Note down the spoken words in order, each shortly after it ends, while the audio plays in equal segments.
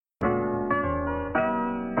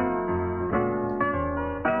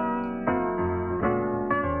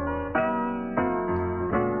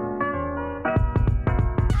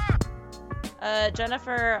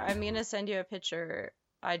Jennifer, I'm gonna send you a picture.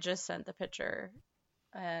 I just sent the picture,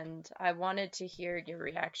 and I wanted to hear your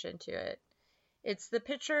reaction to it. It's the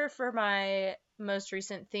picture for my most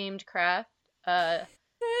recent themed craft. Uh,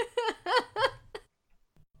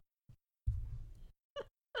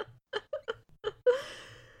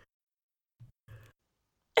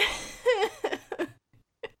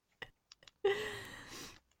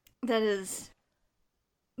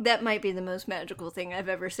 That might be the most magical thing I've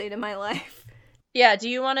ever seen in my life. yeah, do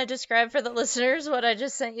you want to describe for the listeners what I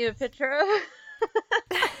just sent you a picture of?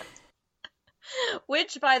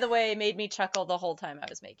 Which, by the way, made me chuckle the whole time I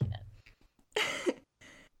was making it.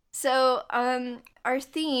 So, our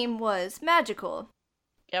theme was magical.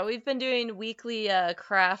 Yeah, we've been doing weekly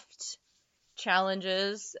craft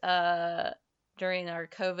challenges during our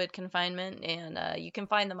COVID confinement, and you can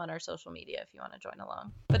find them on our social media if you want to join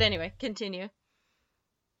along. But anyway, continue.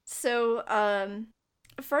 So,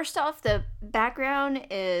 first off, the background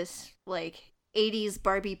is like 80s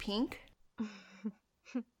Barbie pink.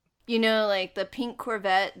 You know, like the pink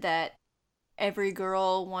Corvette that every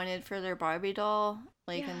girl wanted for their Barbie doll,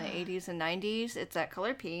 like in the 80s and 90s. It's that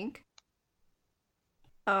color pink.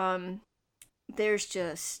 There's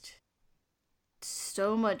just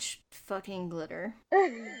so much fucking glitter.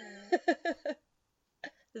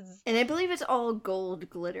 And I believe it's all gold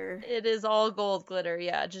glitter. It is all gold glitter,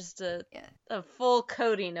 yeah, just a full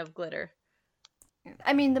coating of glitter.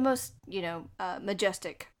 I mean, the most,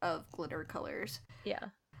 majestic of glitter colors. Yeah.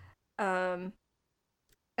 And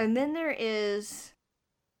then there is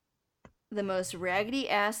the most raggedy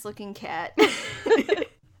ass looking cat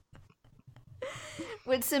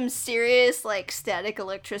with some serious, like, static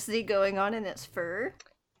electricity going on in its fur.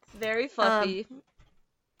 It's very fluffy.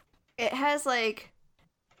 It has, like,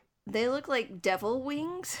 they look like devil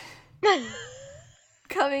wings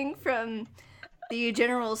coming from the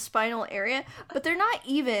general spinal area, but they're not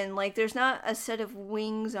even. Like, there's not a set of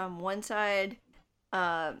wings on one side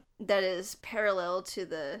that is parallel to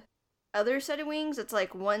the other set of wings. It's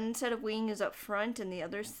like one set of wing is up front and the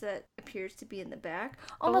other set appears to be in the back,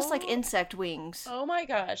 almost like insect wings. Oh my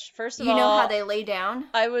gosh. First of all, you know how they lay down?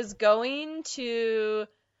 I was going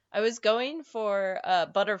for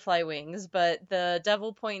butterfly wings, but the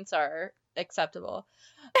devil points are acceptable.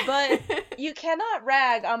 But you cannot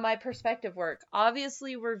rag on my perspective work.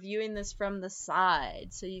 Obviously, we're viewing this from the side,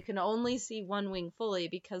 so you can only see one wing fully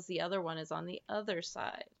because the other one is on the other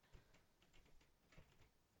side.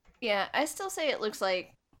 Yeah, I still say it looks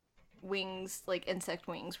like wings, like insect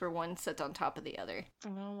wings, where one sits on top of the other.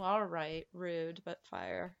 Oh, alright. Rude, but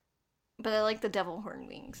fire. But I like the devil horn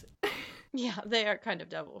wings. Yeah, they are kind of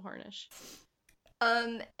devil hornish.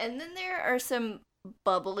 And then there are some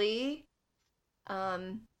bubbly,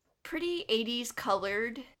 pretty 80s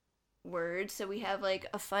colored words. So we have like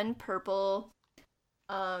a fun purple,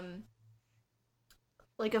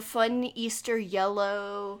 like a fun Easter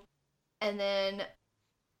yellow, and then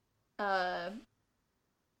how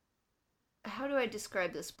do I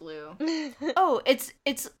describe this blue? Oh, it's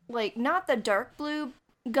like not the dark blue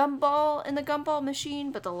gumball in the gumball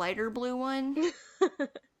machine, but the lighter blue one.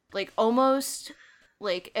 Like almost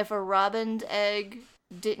like if a robin's egg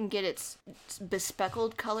didn't get its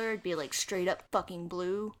bespeckled color, it'd be like straight up fucking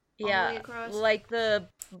blue. Yeah, like the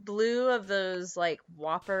blue of those like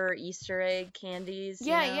Whopper Easter egg candies.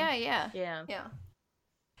 Yeah.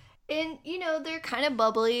 And, they're kind of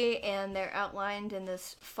bubbly, and they're outlined in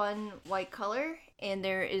this fun white color, and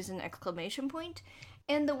there is an exclamation point,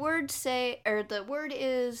 and the word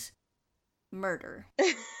is murder.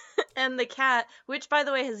 And the cat, which, by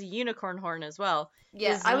the way, has a unicorn horn as well,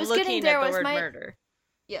 yeah, I was getting there with murder.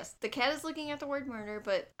 Yes, the cat is looking at the word murder,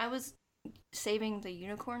 but I was saving the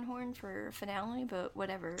unicorn horn for finale, but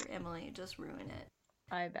whatever, Emily, just ruin it.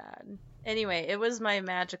 My bad. Anyway, it was my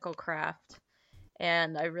magical craft.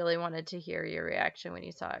 And I really wanted to hear your reaction when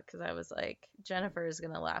you saw it, because I was like, Jennifer is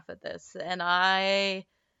going to laugh at this. And I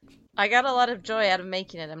got a lot of joy out of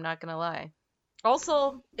making it, I'm not going to lie.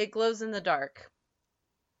 Also, it glows in the dark.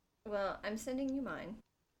 Well, I'm sending you mine.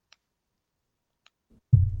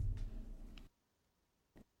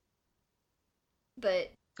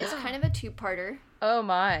 But it's kind of a two-parter. Oh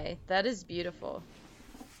my, that is beautiful.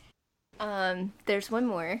 There's one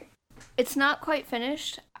more. It's not quite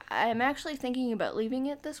finished. I'm actually thinking about leaving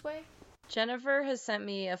it this way. Jennifer has sent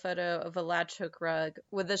me a photo of a latch hook rug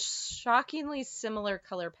with a shockingly similar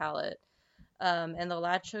color palette. And the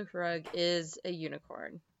latch hook rug is a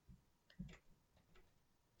unicorn.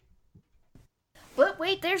 But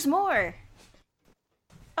wait, there's more!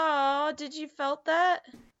 Aw, did you felt that?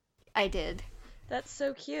 I did. That's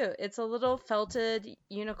so cute. It's a little felted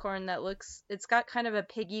unicorn that it's got kind of a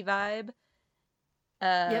piggy vibe.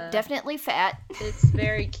 Yep, definitely fat. It's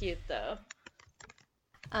very cute though.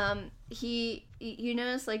 You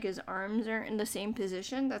notice like his arms aren't in the same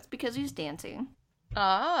position. That's because he's dancing.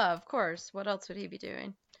 Ah, of course. What else would he be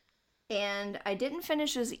doing? And I didn't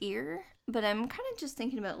finish his ear, but I'm kind of just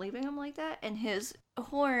thinking about leaving him like that. And his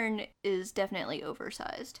horn is definitely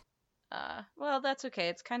oversized. Well, that's okay.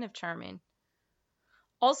 It's kind of charming.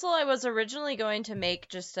 Also, I was originally going to make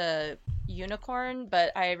just a unicorn,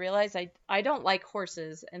 but I realized I don't like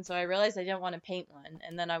horses, and so I realized I didn't want to paint one.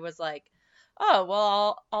 And then I was like, oh,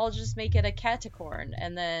 well, I'll just make it a caticorn,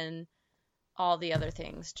 and then all the other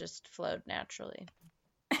things just flowed naturally.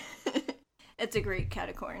 It's a great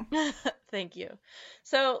caticorn. Thank you.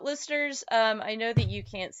 So, listeners, I know that you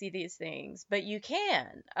can't see these things, but you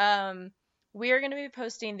can. We are going to be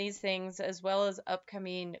posting these things as well as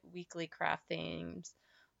upcoming weekly craft themes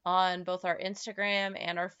on both our Instagram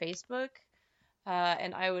and our Facebook.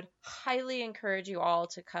 And I would highly encourage you all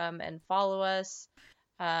to come and follow us.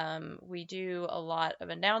 We do a lot of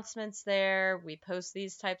announcements there. We post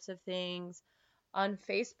these types of things. On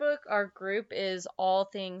Facebook, our group is All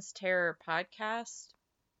Things Terror Podcast.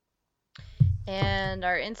 And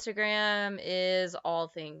our Instagram is All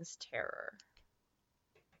Things Terror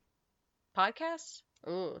Podcast?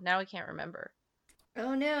 Ooh, now I can't remember.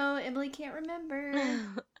 Oh no, Emily can't remember.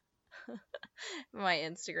 My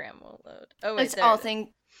Instagram won't load. Oh wait, it's All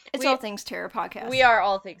Things Terror Podcast. We are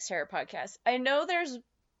All Things Terror Podcast. I know there's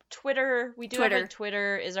Twitter. We do have a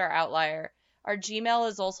Twitter is our outlier. Our Gmail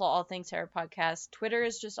is also All Things Terror Podcast. Twitter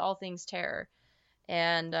is just All Things Terror.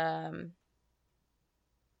 And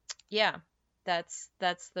yeah, that's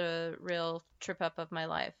the real trip up of my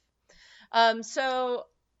life. So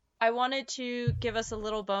I wanted to give us a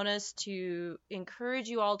little bonus to encourage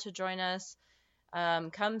you all to join us.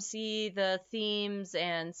 Come see the themes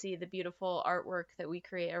and see the beautiful artwork that we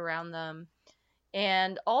create around them.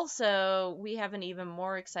 And also, we have an even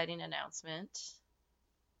more exciting announcement.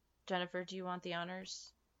 Jennifer, do you want the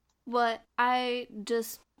honors? What I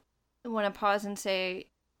just want to pause and say,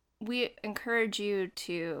 we encourage you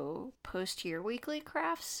to post your weekly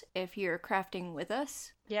crafts if you're crafting with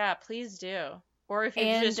us. Yeah, please do. Or if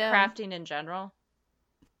you're just crafting in general.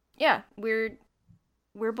 Yeah, we're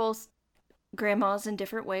both grandmas in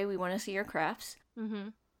different way. We want to see your crafts. Mm-hmm.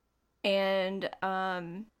 And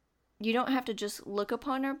you don't have to just look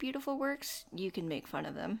upon our beautiful works. You can make fun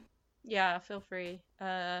of them. Yeah, feel free.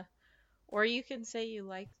 Or you can say you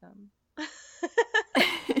like them.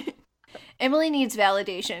 Emily needs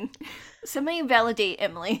validation. Somebody validate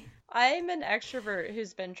Emily. I'm an extrovert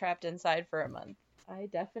who's been trapped inside for a month. I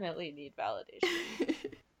definitely need validation.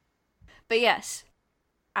 But yes,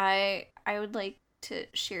 I would like to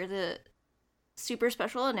share the super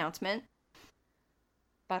special announcement.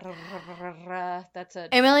 That's a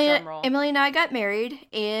drum roll. Emily and I got married,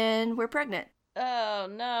 and we're pregnant. Oh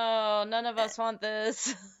no, none of us want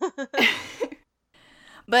this.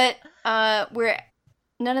 But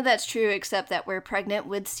none of that's true except that we're pregnant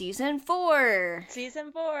with season 4.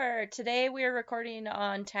 Season 4. Today we are recording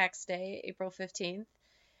on tax day, April 15th,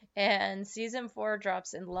 and season 4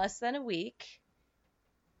 drops in less than a week.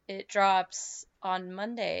 It drops on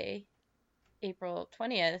Monday, April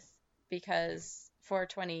 20th, because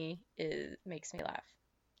 420 makes me laugh.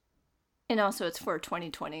 And also it's for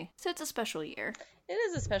 2020, so it's a special year. It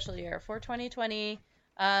is a special year for 2020.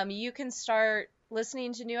 You can start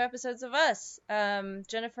listening to new episodes of us.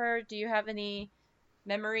 Jennifer, do you have any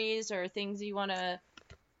memories or things you want to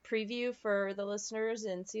preview for the listeners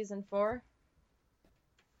in season 4?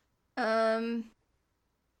 I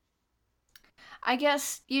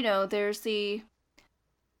guess, there's the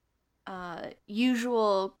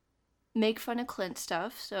usual make fun of Clint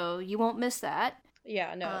stuff, so you won't miss that.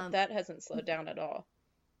 Yeah, no, that hasn't slowed down at all.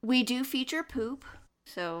 We do feature poop,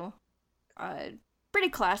 so pretty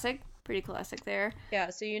classic there.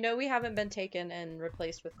 Yeah, so we haven't been taken and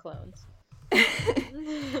replaced with clones.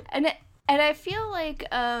 And I feel like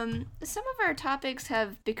some of our topics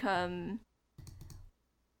have become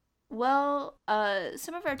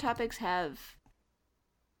some of our topics have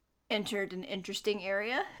entered an interesting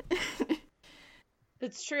area.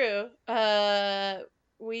 It's true.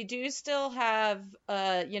 We do still have,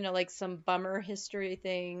 like some bummer history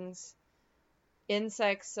things.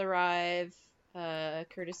 Insects arrive,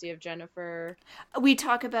 courtesy of Jennifer. We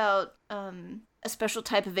talk about a special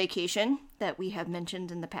type of vacation that we have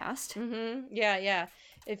mentioned in the past. Mm-hmm. Yeah.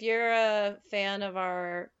 If you're a fan of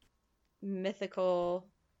our mythical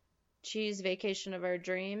cheese vacation of our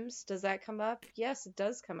dreams, does that come up? Yes, it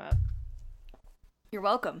does come up. You're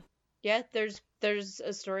welcome. Yeah, there's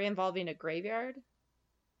a story involving a graveyard.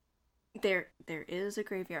 There is a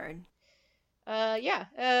graveyard.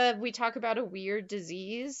 Yeah. We talk about a weird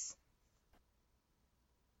disease.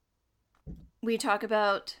 We talk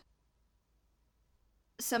about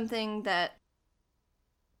something that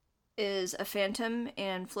is a phantom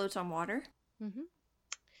and floats on water. Mm-hmm.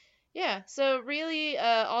 Yeah, so really,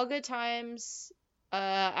 all good times.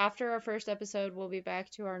 After our first episode, we'll be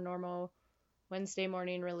back to our normal Wednesday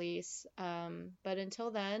morning release. But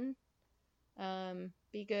until then,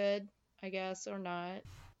 be good, I guess, or not.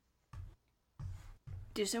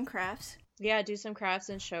 Do some crafts. Yeah, do some crafts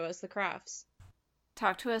and show us the crafts.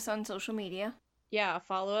 Talk to us on social media. Yeah,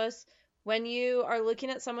 follow us. When you are looking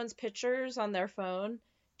at someone's pictures on their phone,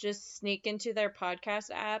 just sneak into their podcast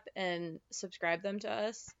app and subscribe them to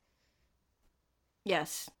us.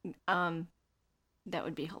 Yes. That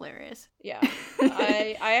would be hilarious. Yeah.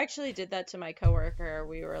 I actually did that to my coworker.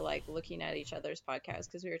 We were like looking at each other's podcasts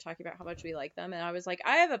because we were talking about how much we like them. And I was like,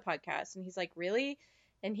 I have a podcast. And he's like, really?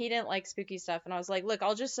 And he didn't like spooky stuff. And I was like, look,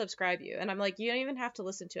 I'll just subscribe you. And I'm like, you don't even have to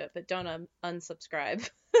listen to it, but don't unsubscribe.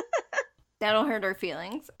 That'll hurt our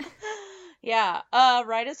feelings. Yeah.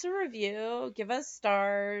 Write us a review. Give us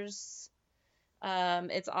stars.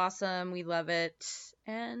 It's awesome. We love it.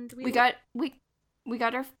 And we got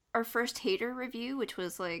our first hater review, which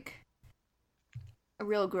was like a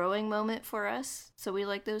real growing moment for us. So we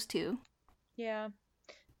like those too. Yeah.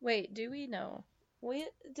 Wait, do we know?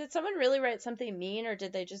 Did someone really write something mean, or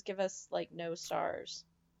did they just give us like no stars?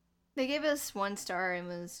 They gave us 1 star and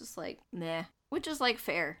was just like, meh, which is like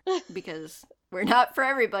fair because we're not for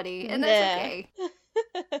everybody, and that's okay.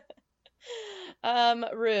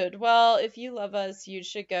 Rude. Well, if you love us, you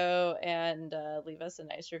should go and leave us a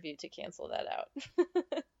nice review to cancel that out.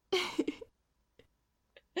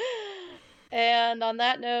 And on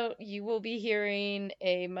that note, you will be hearing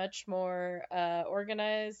a much more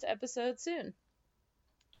organized episode soon.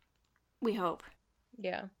 We hope.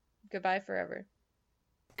 Yeah. Goodbye forever.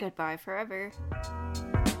 Goodbye forever.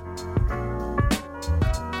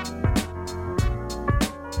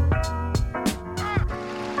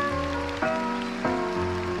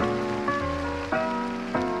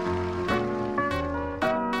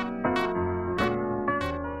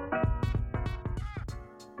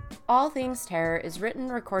 All Things Terror is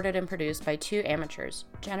written, recorded, and produced by 2 amateurs,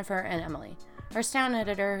 Jennifer and Emily. Our sound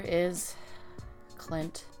editor is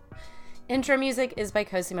Clint. Intro music is by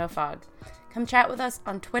Cosimo Fogg. Come chat with us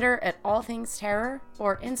on Twitter at All Things Terror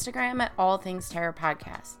or Instagram at All Things Terror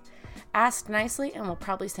Podcast. Ask nicely and we'll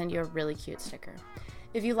probably send you a really cute sticker.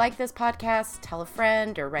 If you like this podcast, tell a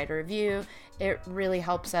friend or write a review. It really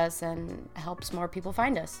helps us and helps more people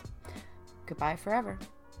find us. Goodbye forever.